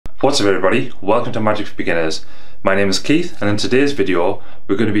What's up everybody, welcome to Magic for Beginners. My name is Keith and in today's video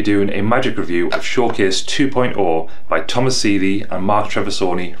we're going to be doing a magic review of Showcase 2.0 by Sealey and Mark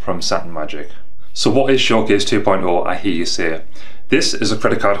Traversoni from Satin Magic. So what is Showcase 2.0, I hear you say? This is a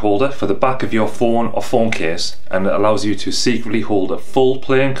credit card holder for the back of your phone or phone case, and it allows you to secretly hold a full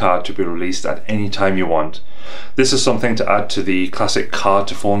playing card to be released at any time you want. This is something to add to the classic card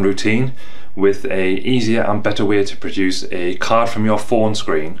to phone routine, with a easier and better way to produce a card from your phone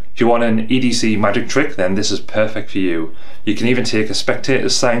screen. If you want an EDC magic trick, then this is perfect for you. You can even take a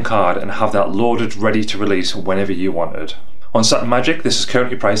spectator's signed card and have that loaded ready to release whenever you wanted. On Satin Magic, this is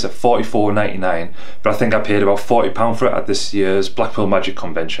currently priced at $44.99, but I think I paid about £40 for it at this year's Blackpool Magic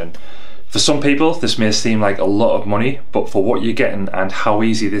Convention. For some people this may seem like a lot of money, but for what you're getting and how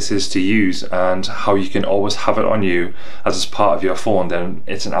easy this is to use and how you can always have it on you as it's part of your phone, then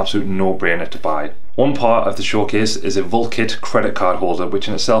it's an absolute no-brainer to buy. One part of the showcase is a Vulkit credit card holder, which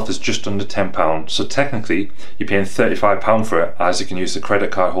in itself is just under £10, so technically you're paying £35 for it, as you can use the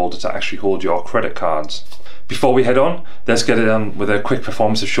credit card holder to actually hold your credit cards. Before we head on, let's get it on with a quick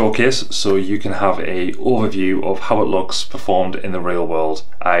performance of Showcase so you can have an overview of how it looks performed in the real world,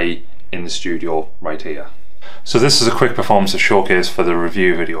 i.e. in the studio right here. So this is a quick performance of Showcase for the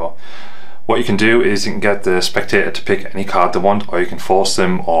review video. What you can do is you can get the spectator to pick any card they want, or you can force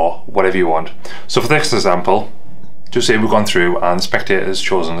them, or whatever you want. So for this example, just say we've gone through and the spectator has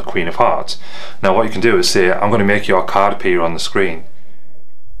chosen the Queen of Hearts. Now what you can do is say, I'm going to make your card appear on the screen.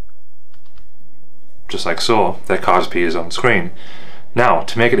 Just like so, their card appears on the screen. Now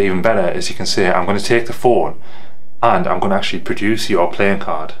to make it even better is you can say, I'm going to take the phone and I'm going to actually produce your playing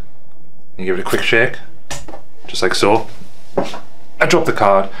card. You give it a quick shake, just like so. I drop the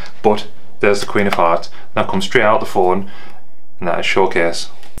card, but there's the Queen of Hearts. Now come straight out the phone, and that is Showcase.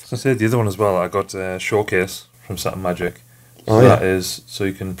 I was going to say the other one as well, I got Showcase from Satin Magic. So yeah. That is so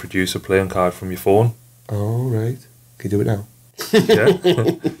you can produce a playing card from your phone. Oh, right. Can you do it now?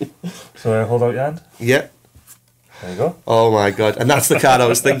 Yeah. So hold out your hand. Yeah. There you go. Oh my god. And that's the card I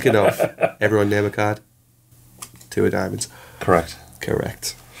was thinking of. Everyone name a card. Two of diamonds. Correct.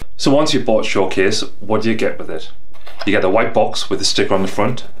 Correct. So once you've bought Showcase, what do you get with it? You get the white box with the sticker on the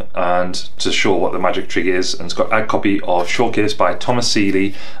front and to show what the magic trick is, and it's got a copy of Showcase by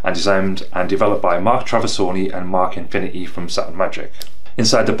Sealey and designed and developed by Mark Traversoni and Mark Infinity from Satin Magic.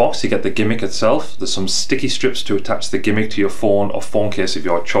 Inside the box you get the gimmick itself. There's some sticky strips to attach the gimmick to your phone or phone case of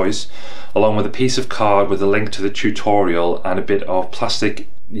your choice, along with a piece of card with a link to the tutorial and a bit of plastic.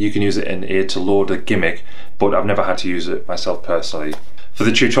 You can use it in aid to load a gimmick, but I've never had to use it myself personally. For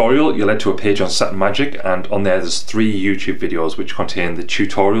the tutorial, you're led to a page on Satin Magic, and on there there's 3 YouTube videos which contain the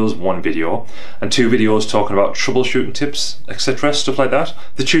tutorials, 1 video, and 2 videos talking about troubleshooting tips, etc, stuff like that.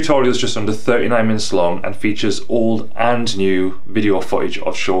 The tutorial is just under 39 minutes long and features old and new video footage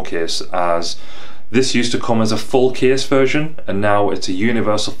of Showcase, as this used to come as a full case version and now it's a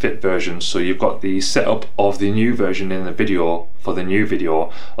universal fit version, so you've got the setup of the new version in the video for the new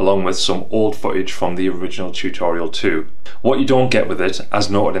video, along with some old footage from the original tutorial too. What you don't get with it,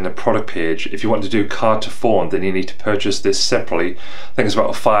 as noted in the product page, if you want to do card to phone, then you need to purchase this separately. I think it's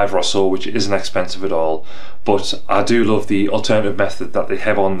about $5 or so, which isn't expensive at all. But I do love the alternative method that they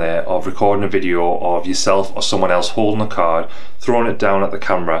have on there of recording a video of yourself or someone else holding a card, throwing it down at the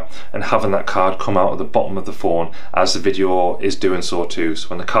camera and having that card come out at the bottom of the phone as the video is doing so too. So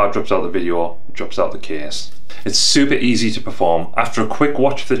when the card drops out the video, it drops out the case. It's super easy to perform. After a quick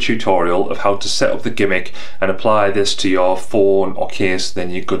watch of the tutorial of how to set up the gimmick and apply this to your phone or case, then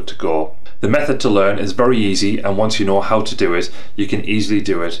you're good to go. The method to learn is very easy, and once you know how to do it, you can easily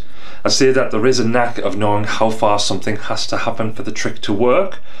do it. I'd say that there is a knack of knowing how far something has to happen for the trick to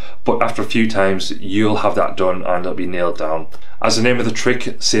work, but after a few times you'll have that done and it'll be nailed down. As the name of the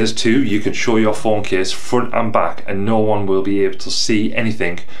trick says too, you can show your phone case front and back and no one will be able to see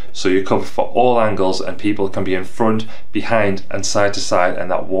anything, so you're covered for all angles and people can be in front, behind and side to side, and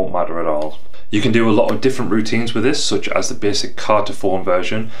that won't matter at all. You can do a lot of different routines with this, such as the basic card to phone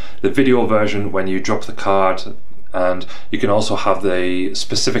version, the video version when you drop the card, and you can also have the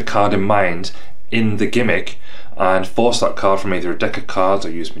specific card in mind in the gimmick and force that card from either a deck of cards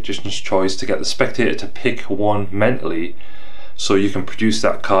or use Magician's Choice to get the spectator to pick one mentally, so you can produce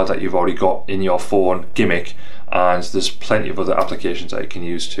that card that you've already got in your phone gimmick, and there's plenty of other applications that you can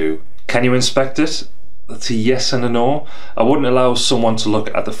use too. Can you inspect it? That's a yes and a no. I wouldn't allow someone to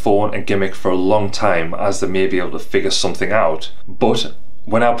look at the phone and gimmick for a long time, as they may be able to figure something out, but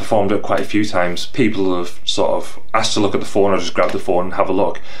when I performed it quite a few times, people have sort of asked to look at the phone or just grab the phone and have a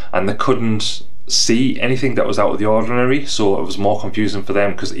look, and they couldn't see anything that was out of the ordinary, so it was more confusing for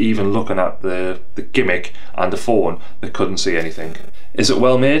them, because even looking at the gimmick and the phone, they couldn't see anything. Is it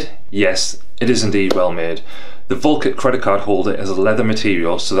well made? Yes, it is indeed well made. The Vulcan credit card holder is a leather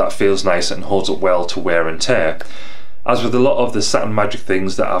material, so that feels nice and holds up well to wear and tear. As with a lot of the satin magic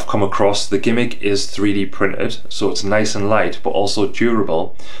things that I've come across, the gimmick is 3D printed, so it's nice and light but also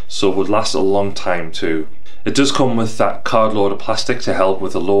durable, so would last a long time too. It does come with that card loader plastic to help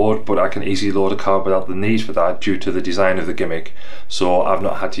with the load, but I can easily load a card without the need for that due to the design of the gimmick, so I've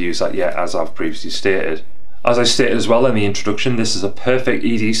not had to use that yet, as I've previously stated. As I stated as well in the introduction, this is a perfect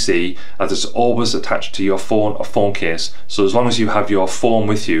EDC as it's always attached to your phone or phone case, so as long as you have your phone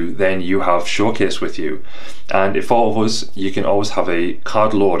with you, then you have Showcase with you. And if always, you can always have a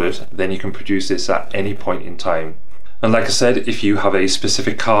card loaded, then you can produce this at any point in time. And like I said, if you have a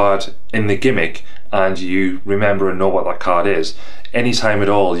specific card in the gimmick and you remember and know what that card is, anytime at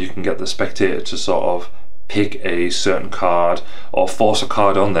all you can get the spectator to sort of pick a certain card or force a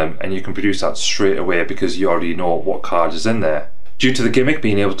card on them, and you can produce that straight away because you already know what card is in there. Due to the gimmick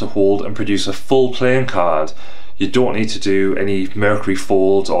being able to hold and produce a full playing card, you don't need to do any mercury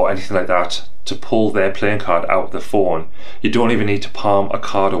folds or anything like that to pull their playing card out of the phone. You don't even need to palm a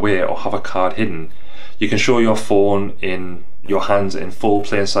card away or have a card hidden. You can show your phone in your hands in full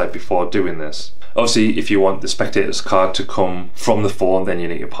plain sight before doing this. Obviously, if you want the spectator's card to come from the phone, then you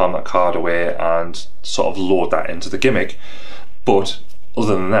need to palm that card away and sort of load that into the gimmick. But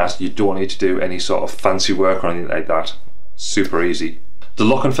other than that, you don't need to do any sort of fancy work or anything like that. Super easy. The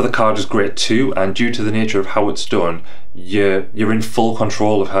lock-in for the card is great too, and due to the nature of how it's done, you're in full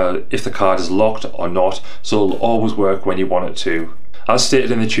control of how, if the card is locked or not, so it'll always work when you want it to. As stated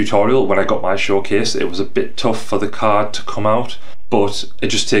in the tutorial, when I got my Showcase, it was a bit tough for the card to come out, but it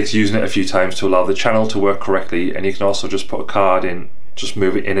just takes using it a few times to allow the channel to work correctly, and you can also just put a card in, just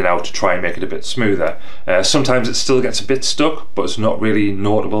move it in and out to try and make it a bit smoother. Sometimes it still gets a bit stuck, but it's not really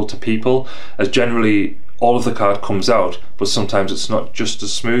notable to people, as generally all of the card comes out, but sometimes it's not just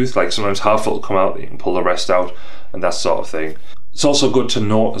as smooth, like sometimes half it will come out, you can pull the rest out, and that sort of thing. It's also good to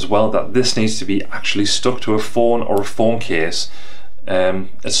note as well that this needs to be actually stuck to a phone or a phone case.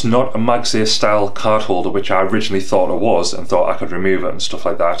 It's not a MagSafe style card holder, which I originally thought it was and thought I could remove it and stuff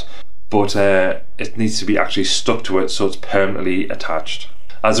like that, but it needs to be actually stuck to it so it's permanently attached.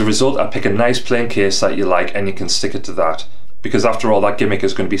 As a result, I pick a nice plain case that you like and you can stick it to that, because after all, that gimmick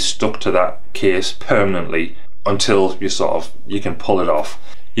is going to be stuck to that case permanently until you can pull it off.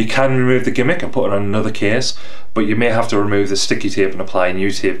 You can remove the gimmick and put it on another case, but you may have to remove the sticky tape and apply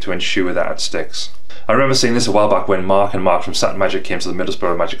new tape to ensure that it sticks. I remember seeing this a while back when Mark from Satin Magic came to the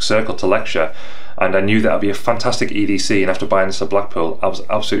Middlesbrough Magic Circle to lecture, and I knew that would be a fantastic EDC, and after buying this at Blackpool, I was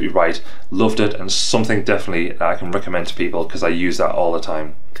absolutely right. Loved it, and something definitely that I can recommend to people because I use that all the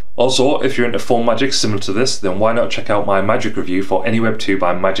time. Also, if you're into foam magic similar to this, then why not check out my magic review for Any Web 2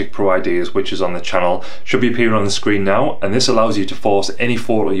 by Magic Pro Ideas, which is on the channel. Should be appearing on the screen now, and this allows you to force any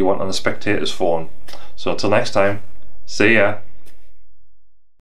photo you want on the spectator's phone. So until next time, see ya!